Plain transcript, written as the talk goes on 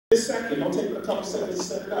come set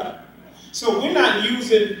it up. So we're not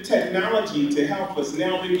using technology to help us.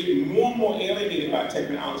 Now we're getting more and more alienated by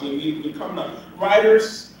technology, and we become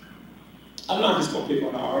writers. I'm not just going to pick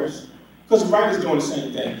on the artists, because writers doing the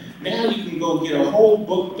same thing. Now you can go get a whole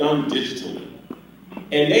book done digitally,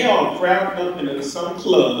 and they all crowded up into some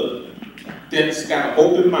club that's got an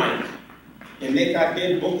open mic, and they got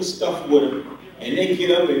their book of stuff with them, and they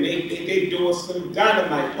get up and they doing some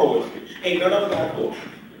dynamite poetry. Ain't none of that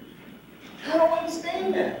poetry. I don't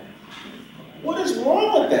understand that. What is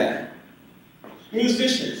wrong with that?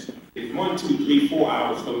 Musicians, it's 1, 2, 3, 4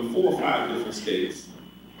 hours from 4 or 5 different states.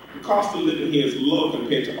 The cost of living here is low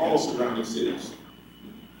compared to all surrounding cities.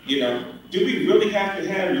 You know, do we really have to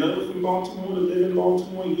have love from Baltimore to live in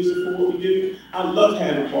Baltimore and use it for what we do? I love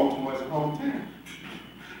having Baltimore as a hometown.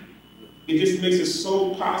 It just makes it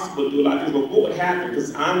so possible to do like this. But what would happen?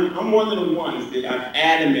 Because I'm one of the ones that I'm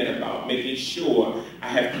adamant about making sure I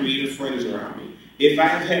have creative friends around me. If I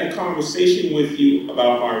have had a conversation with you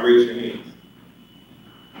about art, raise your hands.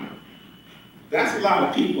 That's a lot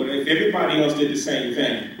of people, and if everybody else did the same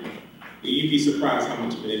thing, you'd be surprised how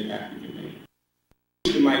much of an impact we can make.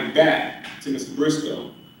 Push the mic back to Mr.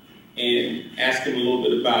 Briscoe and ask him a little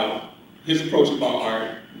bit about his approach about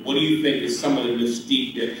art. What do you think is some of the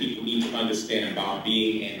mystique that people need to understand about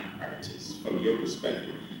being an artist from your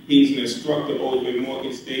perspective? He's an instructor over in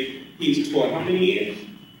Morgan State. He's taught how many years?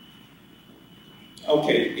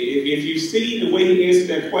 Okay, if you see the way he answered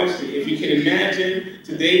that question, if you can imagine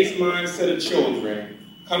today's mindset of children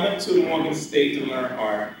coming to Morgan State to learn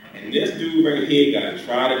art, and this dude right here got to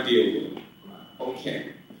try to deal with it.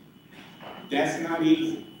 Okay, that's not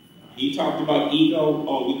easy. He talked about ego.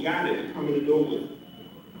 Oh, we got it. Come in the door with it.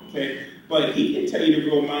 Okay, but he can tell you the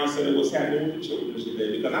real mindset of what's happening with the children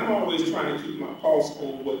today, because I'm always trying to keep my pulse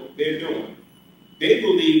on what they're doing. They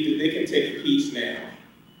believe that they can take a piece now,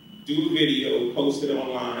 do a video, post it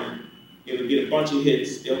online, it'll get a bunch of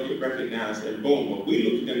hits, they'll get recognized, and boom, but we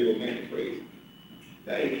look at them and go, man, crazy.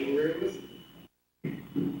 That ain't even realistic.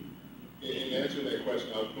 In answering that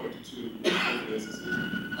question, I'll point to two different instances.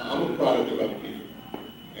 I'm a product of other people.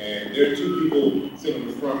 And there are two people sitting in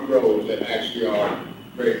the front row that actually are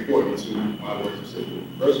very important to my work specifically.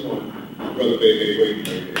 First one is Brother Baby waiting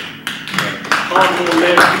right there.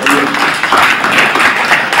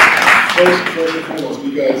 First and foremost,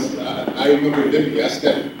 because I remember vividly, I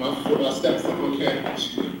stepped foot on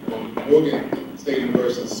campus on Morgan State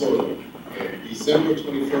University soil on December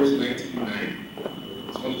 21st, 1990.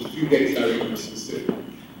 It's one of the few dates I remember specifically.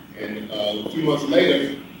 And a few months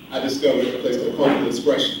later, I discovered a place called Cultural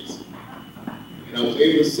Expressions. And I was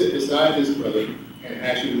able to sit beside this brother and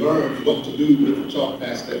actually learn what to do with the chalk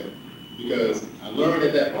pastel. Because I learned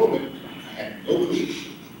at that moment, I had no clue.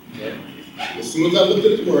 Okay? As soon as I looked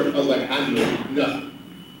at his work, I was like, I know nothing.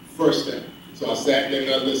 First step. So I sat there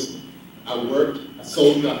and I listened. I worked, I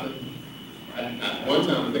sold nothing. At one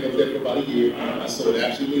time, I think I was there for about a year, I sold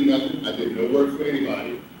absolutely nothing. I did no work for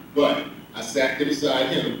anybody. But I sat there beside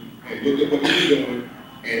him and looked at what he was doing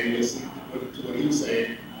and listened to what he was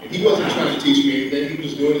saying. And he wasn't trying to teach me anything. He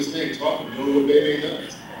was doing his thing, talking, doing what Baby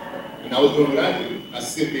does. And I was doing what I do. I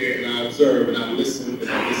sit there and I observe and I listen and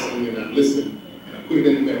I listen and I listen and I put it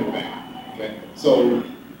in the memory bank. Okay? So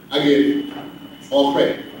I give all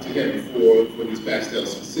credit to him for these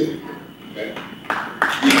pastels specifically. Okay?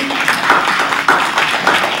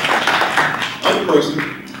 Other person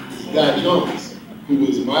is Guy Jones, who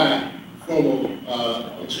was my former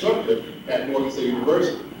instructor at Morgan State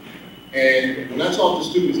University. And when I talk to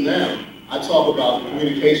students now, I talk about the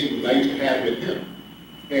communication that I used to have with him.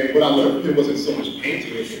 And what I learned from him wasn't so much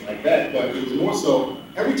painting or anything like that, but it was more so,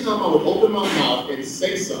 every time I would open my mouth and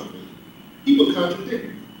say something, he would contradict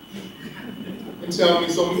me and tell me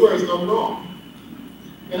so many words I'm wrong.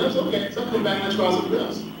 And I was okay, so I come back and I try something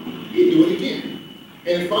else. He'd do it again.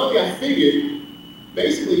 And finally I figured,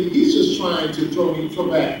 basically, he's just trying to throw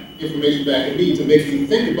back information back at me to make me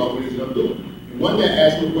think about what it is I'm doing. And one day I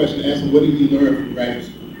asked him a question, I asked him what did he learn from graduate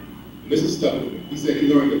school? And this is stuck with me. He said he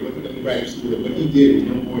learned that in graduate school that what he did was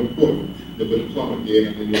no more important than what the plumber did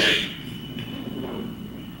under the water.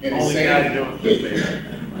 And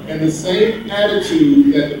the same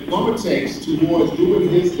attitude that the plumber takes towards doing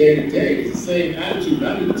his day-to-day is the same attitude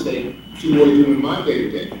I need to take towards doing my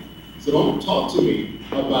day-to-day. So don't talk to me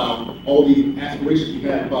about all the aspirations you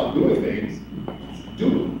have about doing things. Do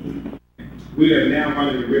them. We are now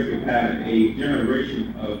running the risk of having a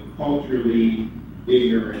generation of culturally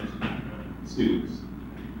ignorant students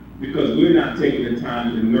because we're not taking the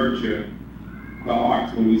time to nurture the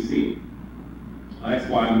arts when we see it. That's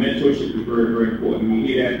why mentorship is very, very important. We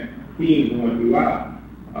hear that theme going throughout.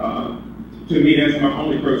 to me, that's my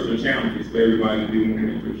only personal challenge is for everybody to do more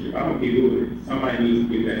mentorship. I don't care who it is. Somebody needs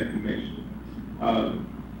to get that information.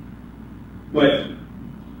 But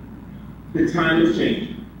the time is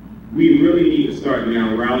changing. We really need to start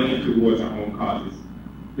now rallying towards our own causes.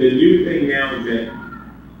 The new thing now is that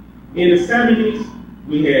in the 70s,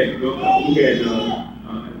 we had good times.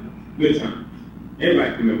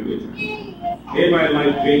 Everybody can remember good times. Everybody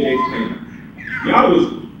liked JJ's playing. Y'all was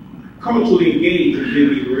culturally engaged and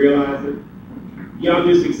didn't even realize it. Y'all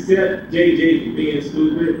just accept JJ for being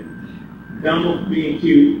stupid, Dumbo for being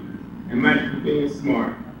cute, and Mike for being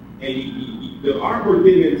smart. And the artwork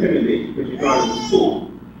didn't intimidate you because you thought it was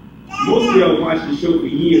cool. Most of y'all watched the show for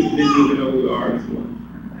years and didn't even know who the artist was.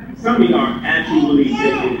 Some of y'all actually believe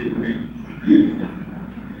JJ did the name.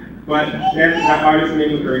 But that artist's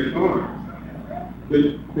name was Ernie.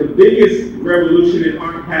 The biggest revolution in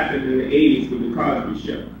art happened in the 80s with the Cosby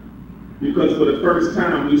Show. Because for the first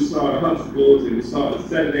time we saw the Huxtables and we saw the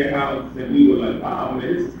Saturday House and we were like, wow,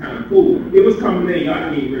 man, this is kind of cool. It was coming in,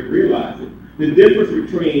 y'all didn't even realize it. The difference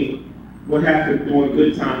between what happened during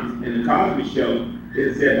Good Times and the Cosby Show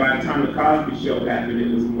is that by the time the Cosby Show happened,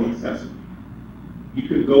 it was more accessible. You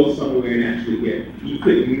could go somewhere and actually get it. You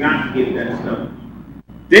could not get that stuff.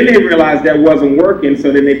 Then they realized that wasn't working,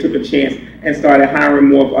 so then they took a chance and started hiring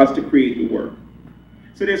more of us to create the work.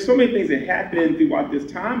 So there's so many things that happen throughout this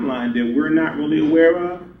timeline that we're not really aware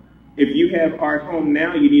of. If you have art home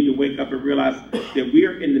now, you need to wake up and realize that we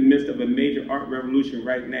are in the midst of a major art revolution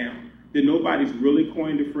right now that nobody's really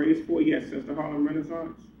coined the phrase for yet since the Harlem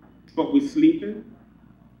Renaissance. But we're sleeping.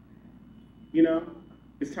 You know,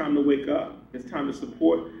 it's time to wake up. It's time to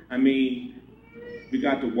support. I mean, we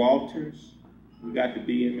got the Walters. We got the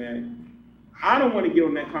DMA. I don't want to get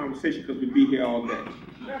on that conversation because we'd be here all day.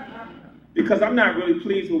 Because I'm not really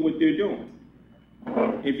pleased with what they're doing.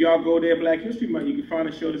 If y'all go there Black History Month, you can find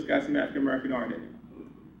a show that's got some African American art in it.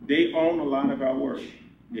 They own a lot of our work.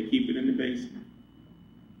 They keep it in the basement.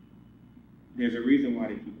 There's a reason why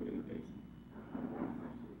they keep it in the basement.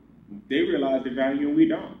 They realize the value and we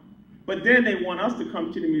don't. But then they want us to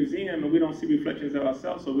come to the museum and we don't see reflections of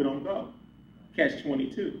ourselves, so we don't go.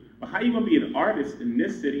 Catch-22. But how you gonna be an artist in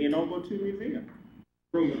this city and don't go to a museum?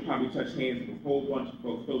 Room would probably touch hands with a whole bunch of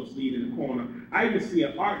folks, Phillip Snead in the corner. I even see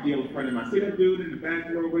an art deal in front of him. I see that dude in the back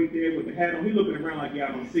row right there with the hat on. He's looking around like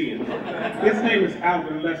y'all don't see him. His name is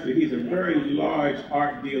Alvin Lester. He's a very large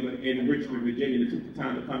art dealer in Richmond, Virginia that took the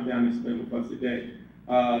time to come down and spend with us today.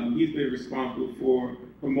 He's been responsible for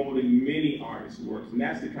promoting many artists' works, and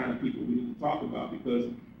that's the kind of people we need to talk about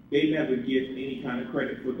because they never get any kind of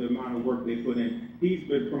credit for the amount of work they put in. He's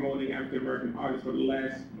been promoting African-American artists for the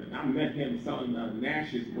last, I met him selling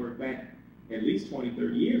Nash's work back at least 20,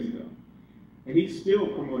 30 years ago. And he's still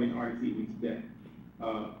promoting artists even today.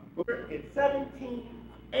 In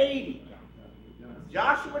 1780,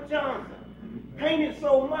 Joshua Johnson painted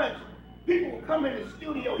so much, people would come in the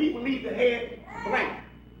studio, he would leave the head blank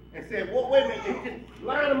and said, well, wait a minute, they just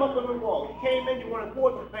line them up on the wall. You came in, you want a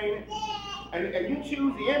portrait painted, and you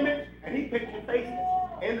choose the image, and he picked your faces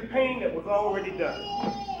and the painting that was already done.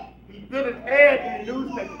 He did an ad in the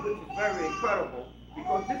newspaper, which is very incredible,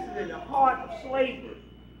 because this is in the heart of slavery.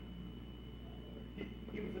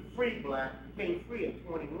 He was a free black, became free at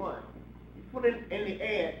 21. He put in the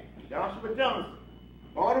ad, Joshua Johnson,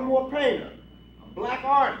 Baltimore painter, a black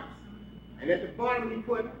artist, and at the bottom he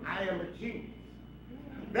put, I am a genius.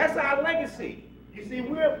 That's our legacy. You see,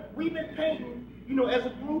 we've been painting, you know, as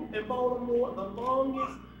a group in Baltimore, the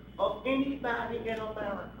longest of anybody in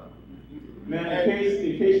America. Now,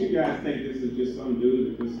 in case you guys think this is just some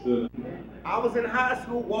dude that just stood. I was in high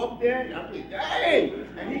school, walked there, and I said, dang!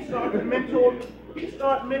 And he started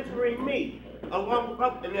mentoring me. Along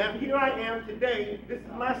with, and now here I am today, this is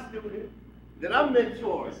my student that I'm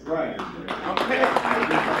mentoring. Right. I'm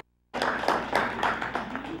passing.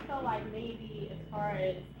 Do you feel like maybe as far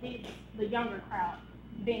as kids, the younger crowd,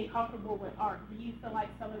 being comfortable with art, do you feel like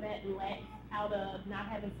some of that lacks out of not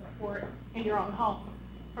having support in your own home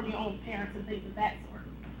from your own parents and things of that sort?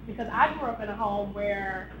 Because I grew up in a home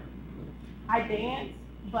where I danced,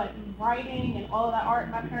 but writing and all of that art,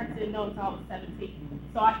 my parents didn't know until I was 17.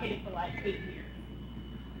 So I hid it for like 8 years.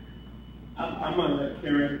 I'm going to let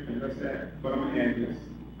Karen address that, but I'm going to add this.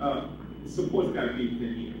 Support's got to be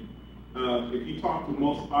within you. If you talk to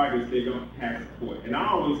most artists, they don't have support. And I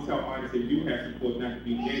always tell artists they do have support not to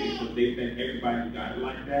be jaded because they think everybody got it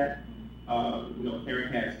like that. You know,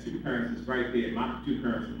 Karen has 2 parents that's right there. My 2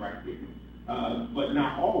 parents are right there. But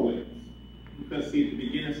not always. Because see, at the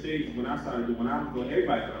beginning stages, when I started doing,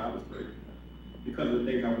 everybody thought I was crazy because of the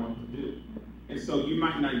things I wanted to do. And so you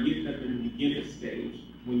might not get them in the beginning stage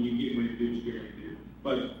when you get ready to do what you're going to do.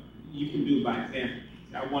 But you can do by example.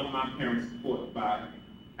 I want my parents' support by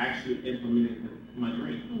actually implementing my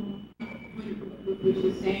dream. What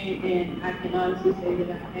you're saying, and I can honestly say that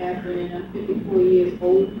I have been. I'm 54 years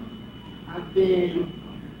old. I've been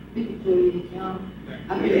 54 years young.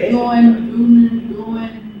 I've been doing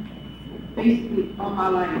basically all my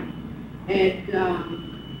life. And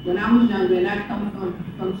when I was younger, and I come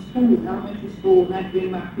from school, elementary school, and I'd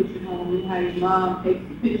bring my picture home. You know how your mom takes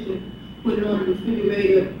the picture, put it on the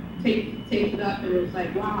refrigerator, takes it up, and it was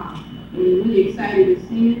like, wow. And you're really excited to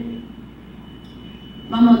see it.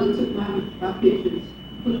 My mother took my pictures,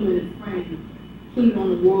 put them in a frame, put it on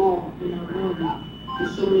the wall in our room to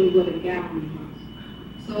show me what a gallery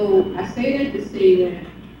was. So I say that to say that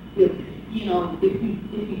if you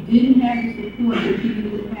didn't have the support that you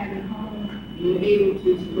didn't have at home, and you're able to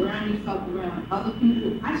surround yourself around other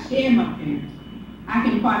people. I share my parents. I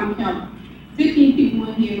can probably count 15 people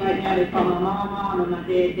in here right now that call my mom, and my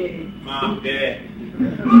dad. Mom, dad.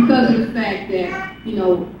 Because of the fact that,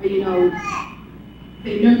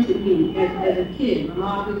 they nurtured me as a kid. My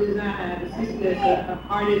mom's a designer, I have a sister that's an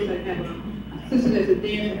artist, I have a sister that's a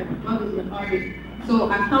dancer, I have a brother that's an artist. So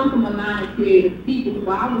I come from a line of creative people, so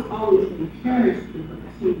I was always encouraged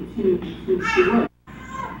to work.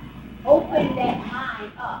 Open that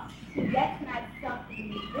mind up. That's not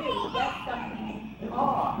something you do, that's something you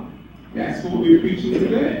are. That's what we're preaching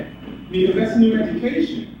today. Because that's new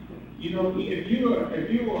education. You know, if you are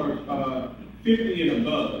 50 and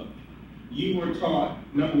above, you were taught,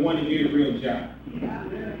 number one, to get a real job.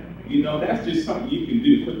 You know, that's just something you can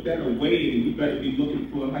do. Put that away, and you better be looking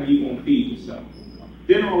for how you gonna feed yourself.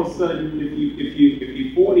 Then all of a sudden, if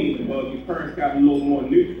you're 40 and above, your parents got a little more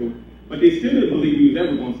neutral, but they still didn't believe you were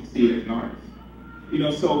never going to succeed as an artist. You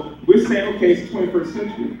know, so we're saying, okay, it's the 21st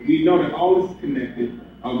century. We know that all is connected.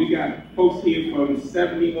 We got folks here from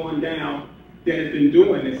 70 on down that have been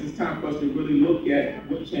doing this. It's time for us to really look at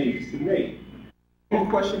what changes to make. One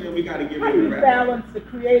question that we got to get How rid do of. you balance the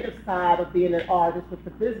creative side of being an artist with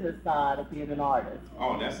the business side of being an artist?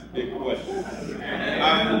 Oh, that's a big question.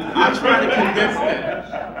 I'll try to condense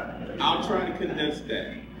that. I'll try to condense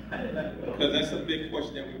that. Because that's a big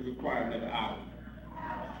question that would require another hour.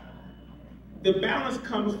 The balance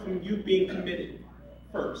comes from you being committed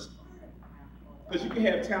first. Because you can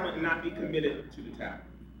have talent and not be committed to the talent.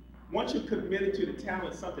 Once you're committed to the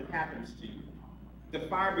talent, something happens to you. The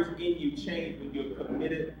fibers in you change when you're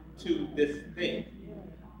committed to this thing.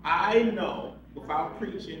 I know, without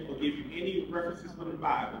preaching or give you any references from the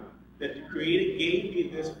Bible, that the Creator gave me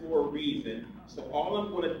this for a reason, so all I'm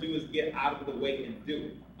going to do is get out of the way and do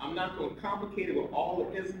it. I'm not going to complicate it with all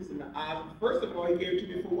the isms and the odds. First of all, He gave it to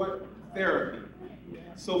me for what? Therapy.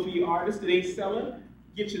 So for you artists that ain't selling,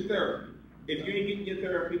 get your therapy. If you ain't getting your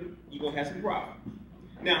therapy, you're going to have some problems.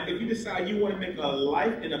 Now, if you decide you want to make a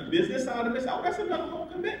life and a business out of this, oh, that's another whole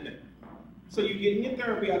commitment. So you're getting your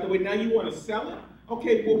therapy out of the way. Now you want to sell it?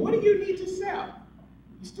 Okay, well, what do you need to sell?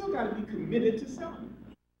 You still got to be committed to selling.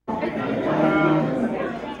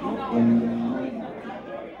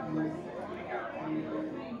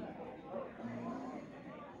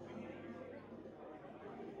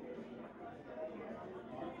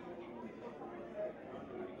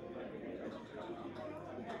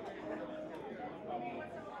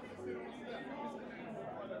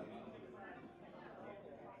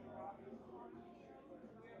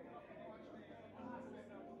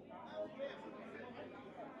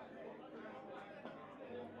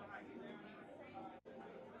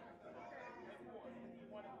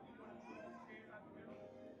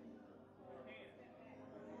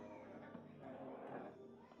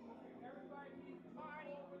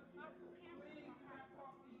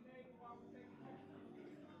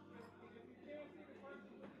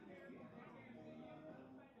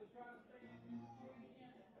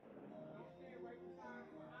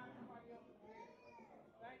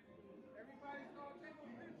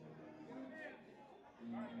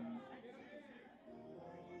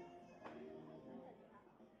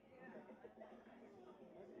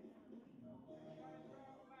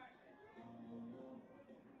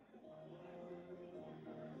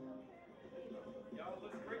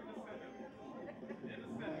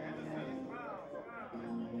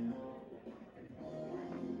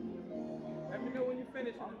 Let me know when you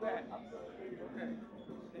finish in the back. Okay.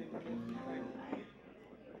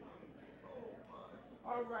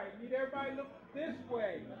 All right, need everybody look this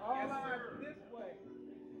way. All eyes this way.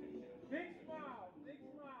 Big smile, big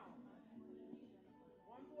smile.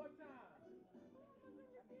 One more time.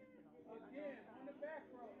 Again, on the back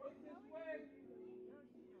row. Look this way.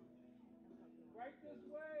 Right this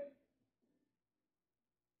way.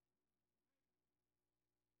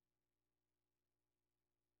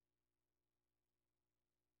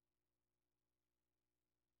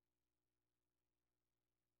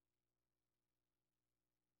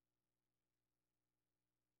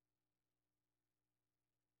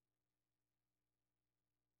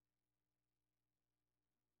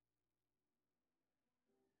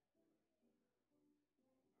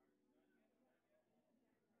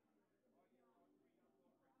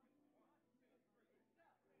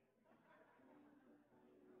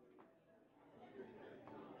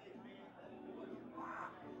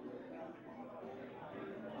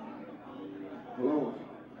 Laurence.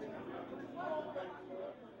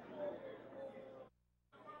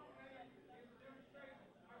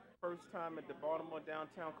 First time at the Baltimore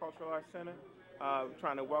Downtown Cultural Arts Center.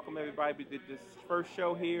 Trying to welcome everybody. We did this first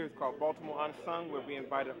show here. It's called Baltimore Unsung, where we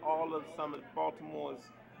invited all of some of Baltimore's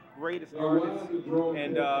greatest artists,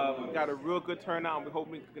 and we got a real good turnout, and we hope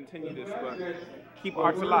we can continue this, but keep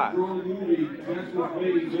arts alive.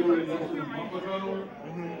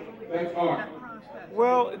 That's art.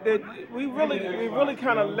 Well, we really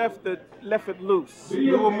kind of left it loose.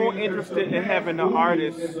 We were more interested in having the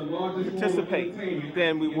artists participate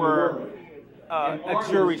than we were a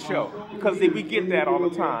jury show, because we get that all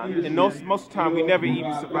the time, and most of the time we never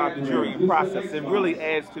even survive the jury process. It really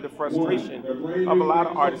adds to the frustration of a lot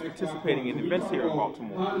of artists participating in events here in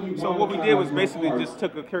Baltimore. So what we did was basically just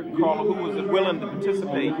took a curtain call of who was willing to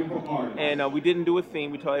participate, and we didn't do a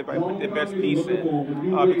theme. We told everybody to put their best piece in,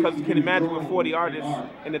 because you can imagine with 40 artists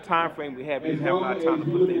in the time frame we had, we didn't have a lot of time to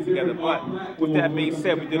put things together. But with that being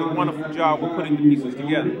said, we did a wonderful job with putting the pieces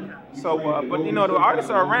together. So, but you know, the artists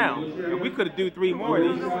are around, and we could have do 3 more of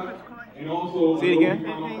these. See it again?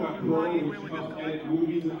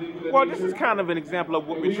 Well, this is kind of an example of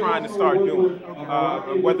what we're trying to start doing.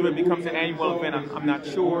 Whether it becomes an annual event, I'm not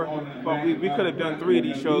sure, but we could have done 3 of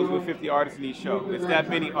these shows with 50 artists in each show. It's that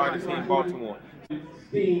many artists here in Baltimore.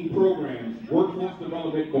 STEAM programs, workforce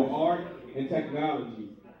development for art and technology.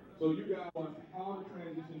 So you guys want how to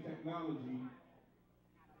transition technology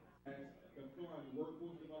as the fund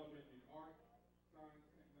workforce development in art, science,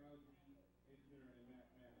 technology, engineering, and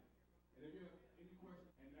mathematics. And if you have any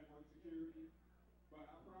questions and network security, but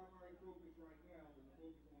our primary focus right now is to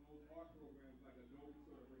focus on those art programs like Adobe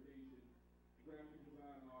certification, graphic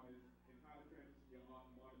design artists, and how to transition your art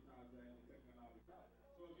and monetize that in technology.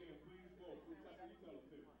 So again, please go. So Tessa, you tell them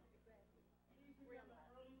too.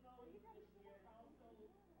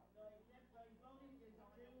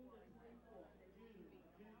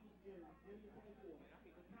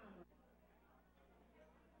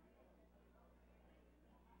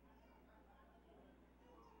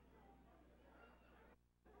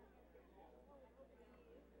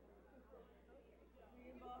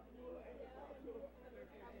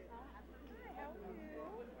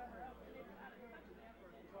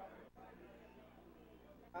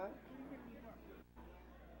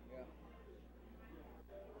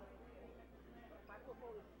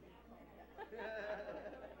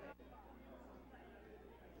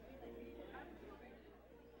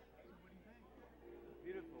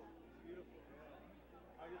 Beautiful, beautiful.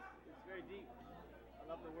 It's very deep. I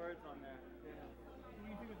love the words on there. Yeah.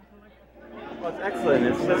 Well, it's excellent.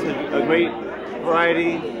 It's such a great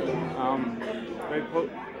variety, very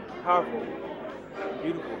powerful,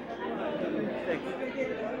 beautiful. Thanks.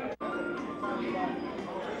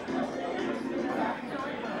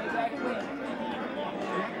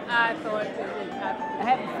 I thought I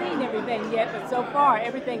haven't seen everything yet, but so far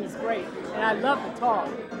everything is great, and I love the talk.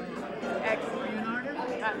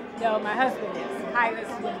 Excellent. No, my husband is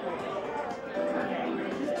Kylis Winborne.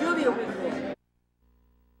 Julia Winborne.